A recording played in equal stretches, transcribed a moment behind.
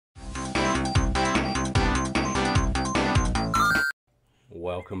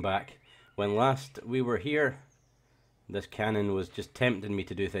Welcome back. When last we were here, this cannon was just tempting me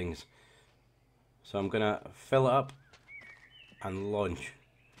to do things. So I'm gonna fill it up and launch.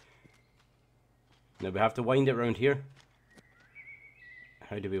 Now we have to wind it around here.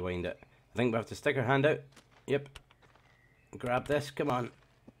 How do we wind it? I think we have to stick our hand out. Yep. Grab this, come on.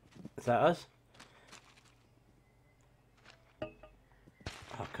 Is that us?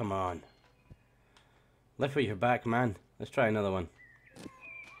 Oh, come on. Lift with your back, man. Let's try another one.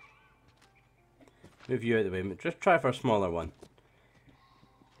 Move you out of the way. Just try for a smaller one.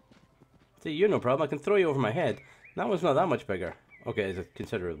 See, you're no problem. I can throw you over my head. That one's not that much bigger. Okay, it's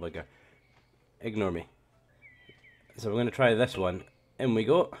considerably bigger. Ignore me. So we're going to try this one. In we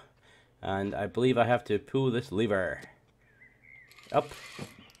go. And I believe I have to pull this lever. Up.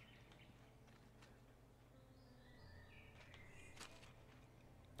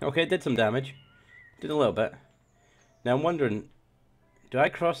 Okay, did some damage. Did a little bit. Now I'm wondering, do I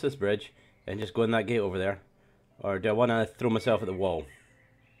cross this bridge and just go in that gate over there? Or do I want to throw myself at the wall?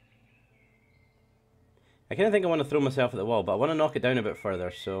 I kind of think I want to throw myself at the wall, but I want to knock it down a bit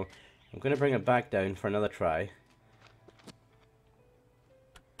further, so I'm going to bring it back down for another try.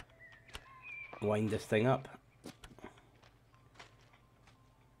 Wind this thing up.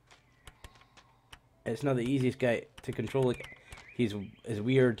 It's not the easiest guy to control, like, his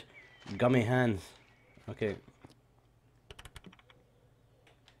weird gummy hands. Okay.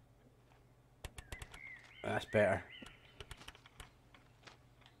 That's better.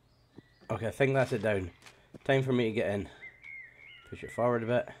 Okay, I think that's it down. Time for me to get in. Push it forward a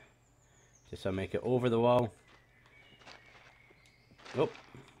bit. Just so I make it over the wall. Oh,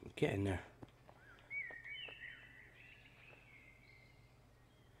 get in there.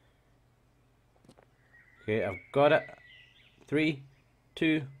 Okay, I've got it. 3,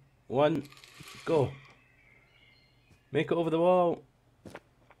 2, 1, go. Make it over the wall.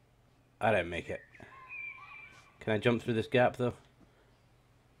 I didn't make it. Can I jump through this gap though?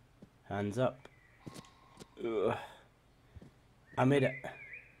 Hands up. Ugh. I made it.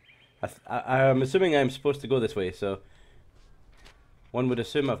 I'm assuming I'm supposed to go this way, so one would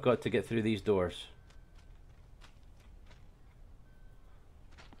assume I've got to get through these doors.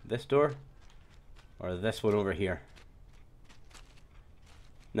 This door? Or this one over here?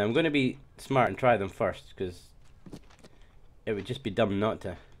 Now I'm going to be smart and try them first, because it would just be dumb not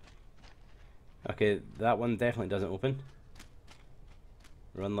to. Okay, that one definitely doesn't open.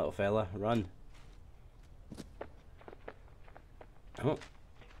 Run, little fella, run. Oh.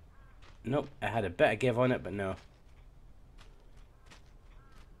 Nope, I had a bit of give on it, but no. I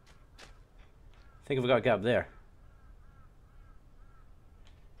think I've got to get up there.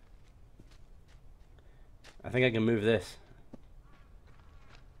 I think I can move this.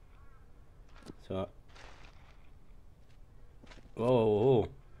 So. Whoa, whoa, whoa.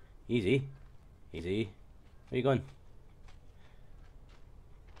 Easy. Easy. Where you going?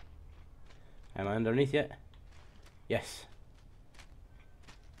 Am I underneath yet? Yes.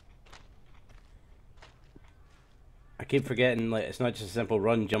 I keep forgetting, like, it's not just a simple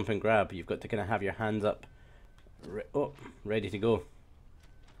run, jump and grab. You've got to kind of have your hands up. Ready to go.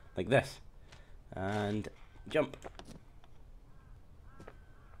 Like this. And jump.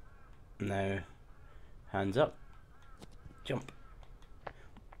 Now, hands up. Jump.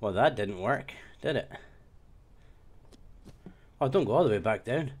 Well, that didn't work, did it? Oh, don't go all the way back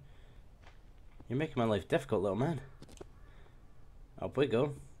down. You're making my life difficult, little man. Up we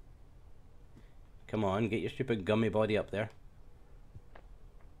go. Come on, get your stupid gummy body up there.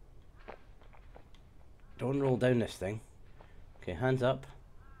 Don't roll down this thing. Okay, hands up.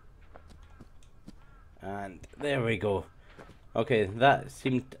 And there we go. Okay, that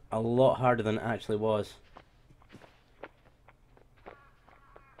seemed a lot harder than it actually was.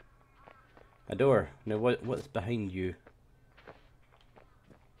 A door. Now what's behind you?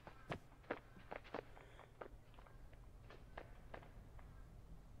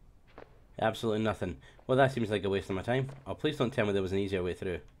 Absolutely nothing. Well, that seems like a waste of my time. Oh, please don't tell me there was an easier way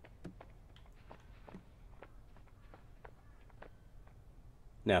through.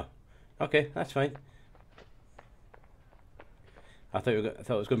 No. Okay, that's fine. I thought it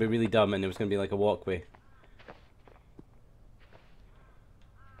was going to be really dumb and it was going to be like a walkway.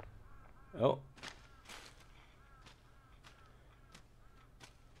 Oh.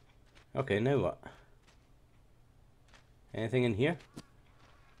 Okay, now what? Anything in here?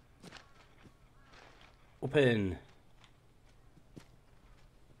 Open.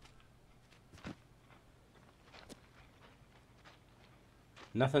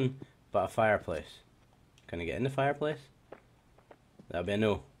 Nothing but a fireplace. Can I get in the fireplace? That'll be a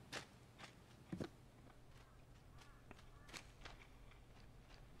no.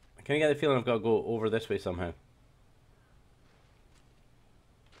 I kind of get the feeling I've got to go over this way somehow.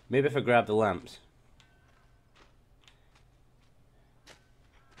 Maybe if I grab the lamps.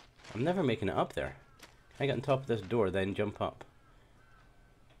 I'm never making it up there. Can I get on top of this door, then jump up?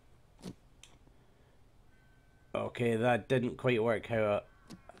 Okay, that didn't quite work how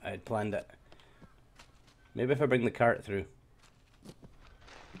I had planned it. Maybe if I bring the cart through.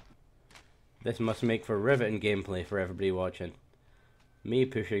 This must make for riveting gameplay for everybody watching. Me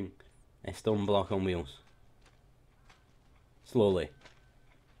pushing a stone block on wheels. Slowly.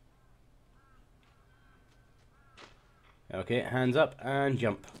 Okay, hands up and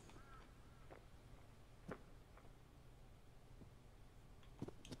jump.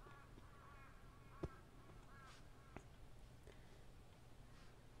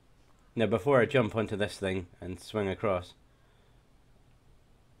 Now before I jump onto this thing and swing across,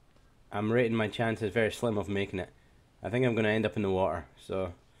 I'm rating my chances very slim of making it. I think I'm going to end up in the water,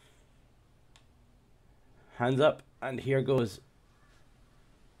 so hands up and here goes.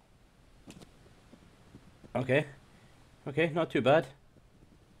 Okay, not too bad.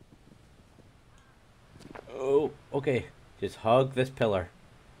 Oh, okay, just hug this pillar.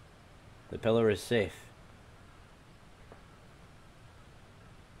 The pillar is safe.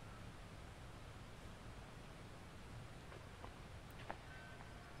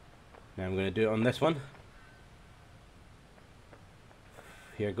 Now I'm going to do it on this one.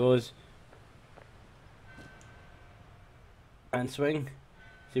 Here goes. And swing.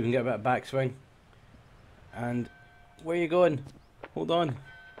 See if we can get a bit of backswing. And where are you going? Hold on.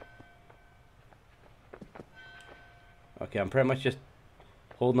 Okay, I'm pretty much just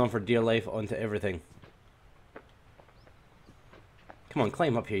holding on for dear life onto everything. Come on,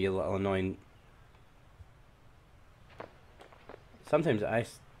 climb up here, you little annoying. Sometimes I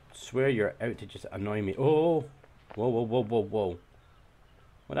swear you're out to just annoy me. Oh! Whoa, whoa, whoa, whoa, whoa.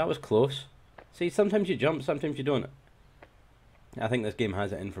 Well, that was close. See, sometimes you jump, sometimes you don't. I think this game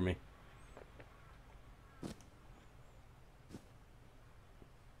has it in for me.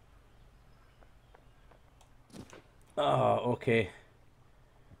 Oh, okay.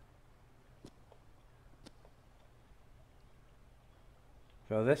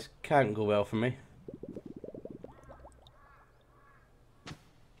 Well, this can't go well for me.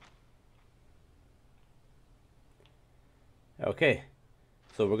 Okay,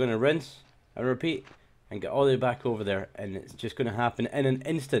 so we're going to rinse and repeat and get all the way back over there, and it's just going to happen in an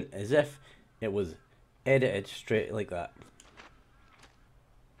instant, as if it was edited straight like that.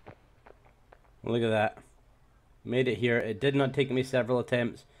 Look at that. Made it here. It did not take me several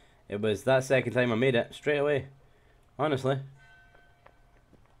attempts. It was that second time I made it straight away. Honestly.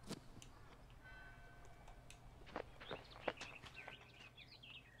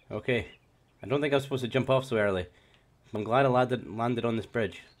 Okay. I don't think I was supposed to jump off so early. I'm glad I landed on this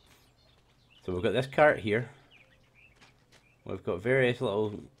bridge. So we've got this cart here. We've got various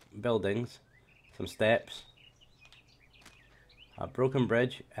little buildings. Some steps. A broken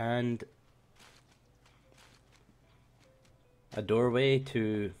bridge and a doorway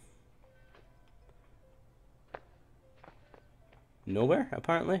to nowhere,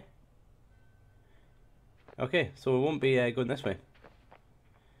 apparently. Okay, so we won't be going this way.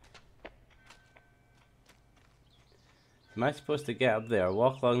 Am I supposed to get up there,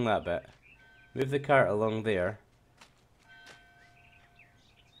 walk along that bit, move the cart along there,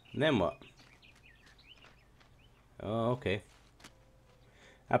 and then what? Oh, okay.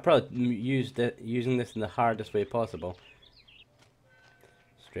 I probably using this in the hardest way possible.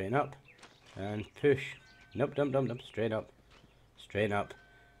 Straighten up and push. Nope, straight up, straighten up.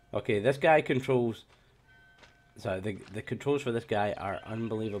 Okay, this guy controls. Sorry, the controls for this guy are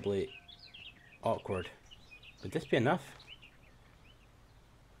unbelievably awkward. Would this be enough?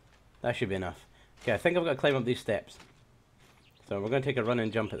 That should be enough. Okay, I think I've got to climb up these steps. So we're going to take a run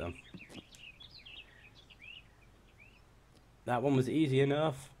and jump at them. That one was easy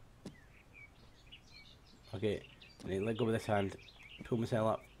enough. Okay, I need to let go with this hand. Pull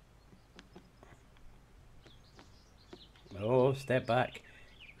myself up. Oh, step back.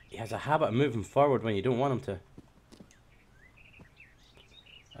 He has a habit of moving forward when you don't want him to.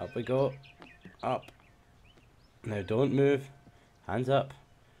 Up we go. Up. Now don't move. Hands up.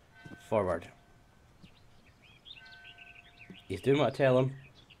 Forward. He's doing what I tell him,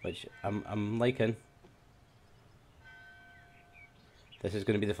 which I'm liking. This is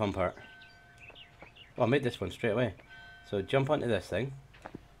going to be the fun part. Oh, I made this one straight away. So jump onto this thing.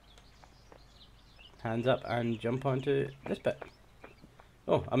 Hands up and jump onto this bit.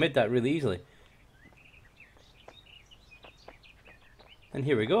 Oh, I made that really easily. And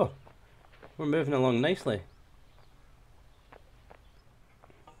here we go. We're moving along nicely.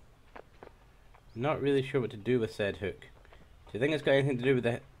 Not really sure what to do with said hook. Do you think it's got anything to do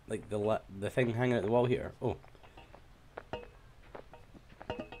with the thing hanging at the wall here? Oh.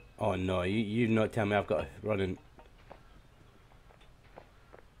 Oh no, you not tell me I've got to run in.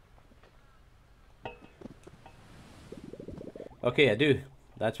 Okay, I do.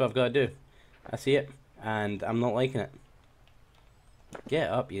 That's what I've got to do. I see it, and I'm not liking it. Get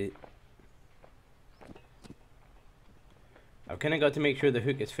up, you. I've kind of got to make sure the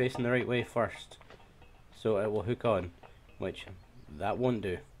hook is facing the right way first, so it will hook on, which that won't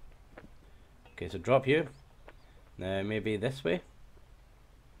do. Okay, so drop you. Now maybe this way.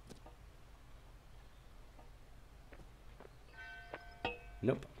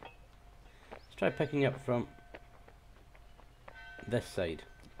 Nope. Let's try picking up from this side.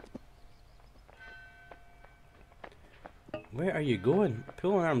 Where are you going?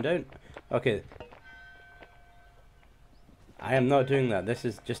 Pull an arm down. Okay. I am not doing that. This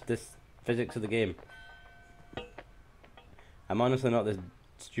is just this physics of the game. I'm honestly not this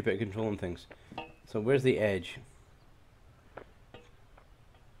stupid at controlling things. So where's the edge?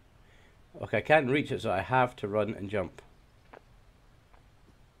 Okay, I can't reach it, so I have to run and jump.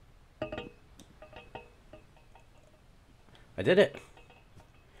 I did it.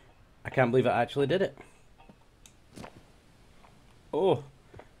 I can't believe I actually did it. Oh,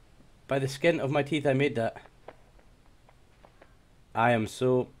 by the skin of my teeth I made that. I am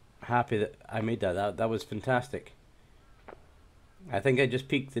so happy that I made that. That was fantastic. I think I just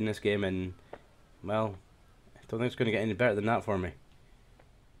peaked in this game, and well, I don't think it's going to get any better than that for me.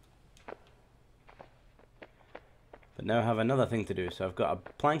 But now I have another thing to do. So I've got a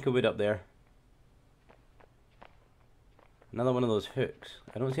plank of wood up there. Another one of those hooks.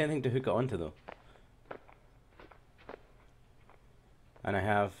 I don't see anything to hook it onto though. And I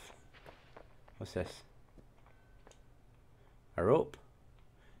have, what's this? A rope.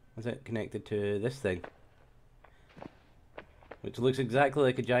 Is it connected to this thing? Which looks exactly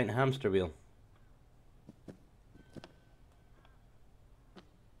like a giant hamster wheel.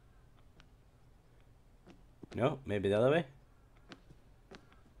 No, maybe the other way?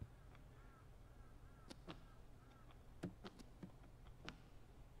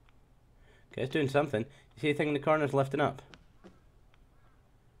 Okay, it's doing something. You see the thing in the corner's lifting up?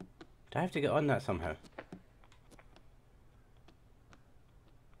 Do I have to get on that somehow?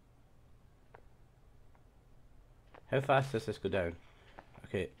 How fast does this go down?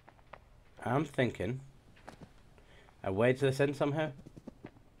 Okay, I'm thinking I wedge this in somehow.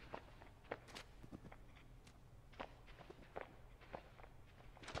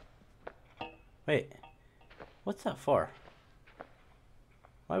 Wait, what's that for?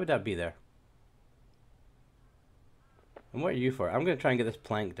 Why would that be there? And what are you for? I'm going to try and get this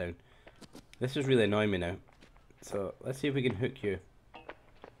plank down. This is really annoying me now. So let's see if we can hook you.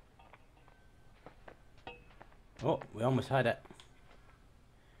 Oh, we almost had it.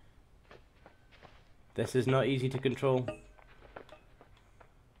 This is not easy to control.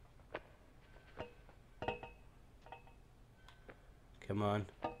 Come on.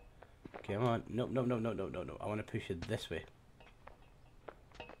 Come on. No, no, no, no, no, no, no. I want to push it this way.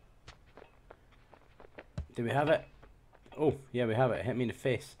 Do we have it? Oh, yeah, we have it. It hit me in the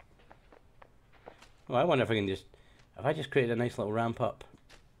face. Oh, I wonder if I can just... If I just created a nice little ramp up.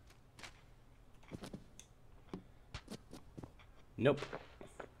 Nope.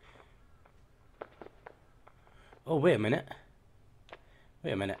 Oh, wait a minute.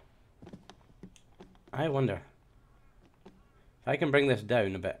 Wait a minute. I wonder if I can bring this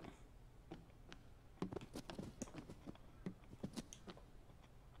down a bit.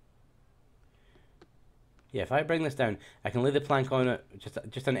 Yeah, if I bring this down, I can lay the plank on it,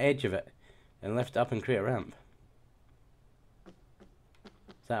 just an edge of it, and lift it up and create a ramp. Is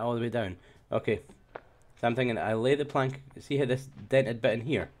that all the way down? Okay. So I'm thinking I lay the plank, see how this dented bit in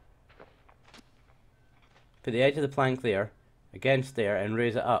here? Put the edge of the plank there, against there, and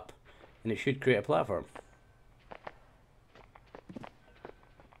raise it up, and it should create a platform.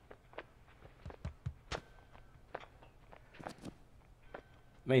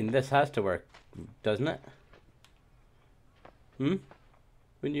 I mean, this has to work, doesn't it? Hmm?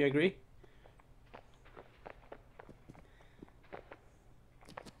 Wouldn't you agree?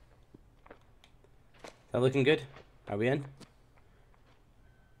 Is that looking good? Are we in?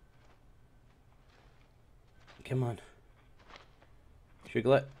 Come on.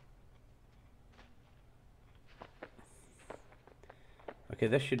 Sugarlet. Okay,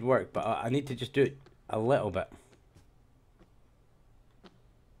 this should work, but I need to just do it a little bit.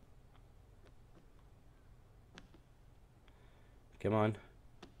 Come on.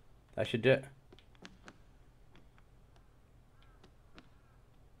 That should do it.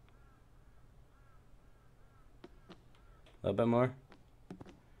 A little bit more.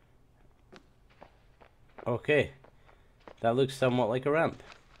 Okay. That looks somewhat like a ramp.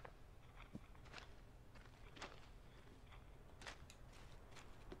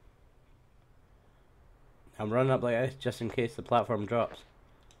 I'm running up like this just in case the platform drops.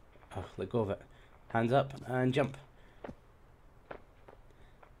 Oh, let go of it. Hands up and jump.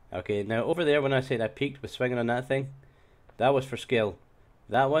 Okay, now over there when I said I peaked with swinging on that thing, that was for skill.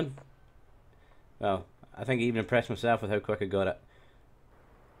 That one, well, I think I even impressed myself with how quick I got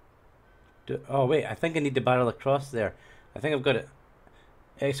it. Oh wait, I think I need to barrel across there. I think I've got it.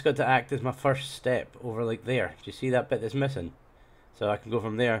 It's got to act as my first step over like there. Do you see that bit that's missing? So I can go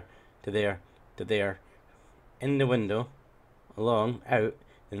from there to there to there, in the window, along, out,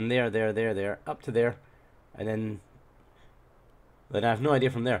 and there, up to there, and then I have no idea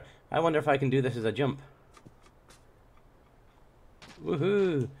from there. I wonder if I can do this as a jump.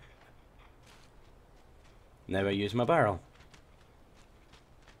 Woohoo! Now I use my barrel.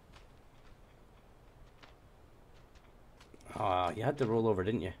 Ah, you had to roll over,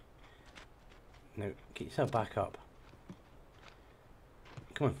 didn't you? Now, get yourself back up.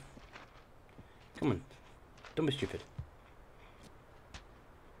 Come on. Come on. Don't be stupid.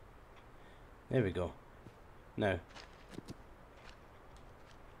 There we go. Now.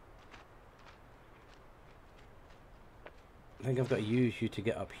 I think I've got to use you to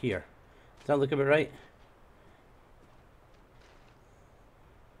get up here. Does that look about right?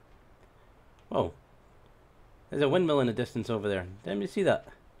 Whoa. There's a windmill in the distance over there. Didn't you see that?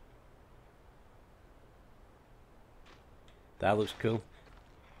 That looks cool.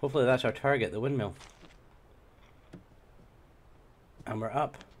 Hopefully that's our target, the windmill. And we're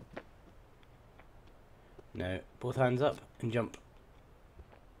up. Now, both hands up and jump.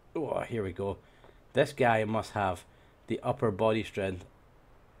 Oh, here we go. This guy must have the upper body strength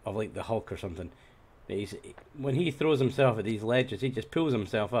of like the Hulk or something. When he throws himself at these ledges, he just pulls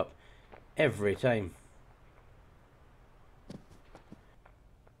himself up every time.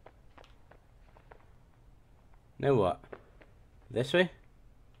 Now what? This way?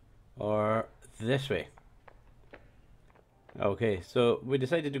 Or this way? Okay, so we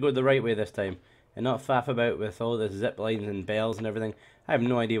decided to go the right way this time and not faff about with all the zip lines and bells and everything. I have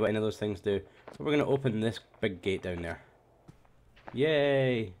no idea what any of those things do. But we're going to open this big gate down there.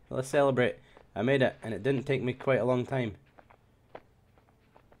 Yay! Let's celebrate. I made it, and it didn't take me quite a long time.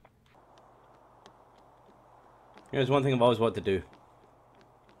 Here's one thing I've always wanted to do.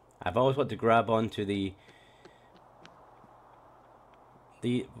 I've always wanted to grab onto the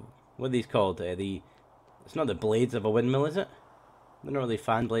what are these called? It's not the blades of a windmill, is it? They're not really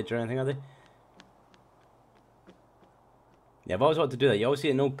fan blades or anything, are they? Yeah, I've always wanted to do that. You always see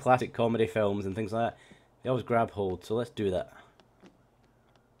it in old classic comedy films and things like that. They always grab hold, so let's do that.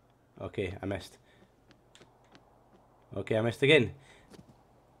 Okay, I missed. Okay, I missed again.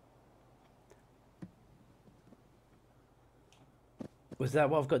 Was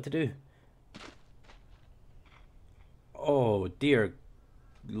that what I've got to do? Oh dear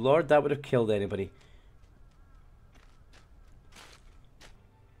Lord, that would have killed anybody.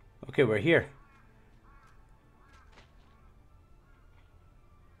 Okay, we're here.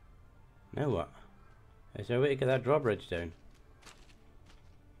 Now what? Is there a way to get that drawbridge down?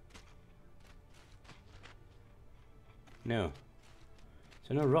 No.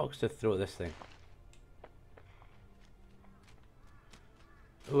 So no rocks to throw at this thing.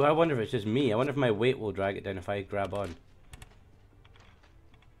 Oh, I wonder if it's just me. I wonder if my weight will drag it down if I grab on.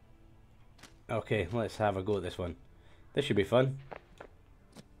 Okay, let's have a go at this one. This should be fun.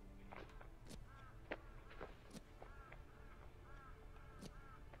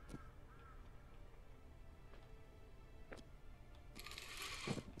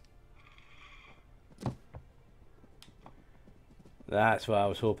 That's what I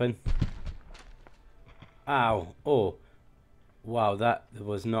was hoping. Ow. Oh. Wow, that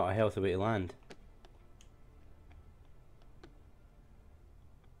was not a healthy way to land.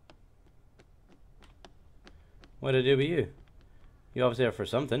 What did I do with you? You're obviously there for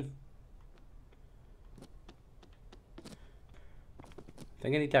something. I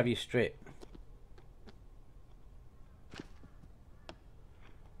think I need to have you straight.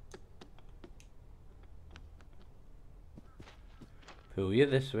 Pull you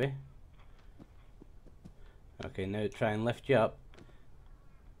this way. Okay, now try and lift you up.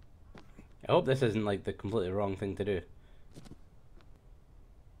 I hope this isn't like the completely wrong thing to do.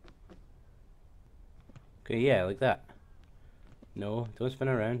 Okay, yeah, like that. No, don't spin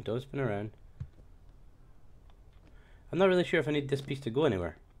around, don't spin around. I'm not really sure if I need this piece to go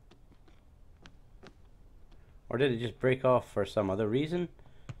anywhere. Or did it just break off for some other reason?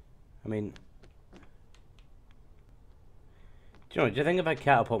 I mean... Do you think if I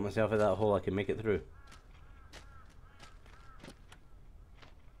catapult myself at that hole I can make it through?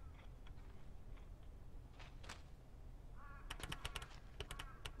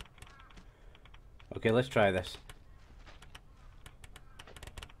 Okay, let's try this.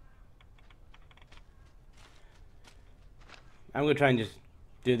 I'm going to try and just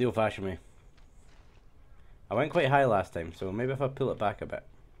do it the old-fashioned way. I went quite high last time, so maybe if I pull it back a bit.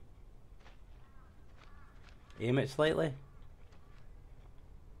 Aim it slightly.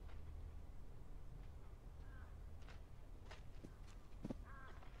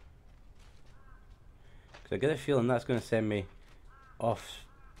 Because I get a feeling that's going to send me off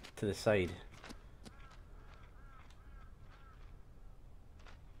to the side.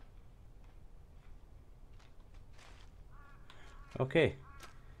 Okay.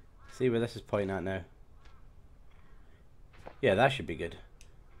 See where this is pointing at now. Yeah, that should be good.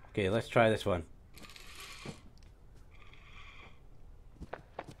 Okay, let's try this one.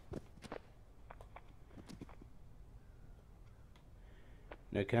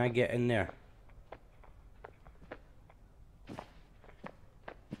 Now, can I get in there?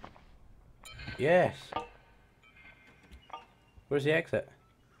 Yes! Where's the exit?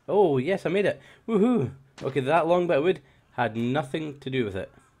 Oh, yes, I made it! Woohoo! Okay, that long bit of wood had nothing to do with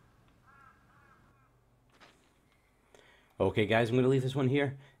it. Okay guys, I'm going to leave this one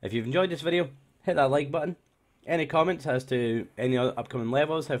here. If you've enjoyed this video, hit that like button. Any comments as to any other upcoming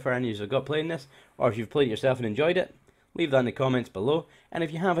levels, how far any of you have got playing this, or if you've played it yourself and enjoyed it, leave that in the comments below. And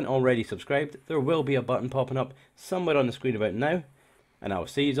if you haven't already subscribed, there will be a button popping up somewhere on the screen about now. And I will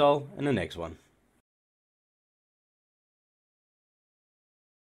see you all in the next one.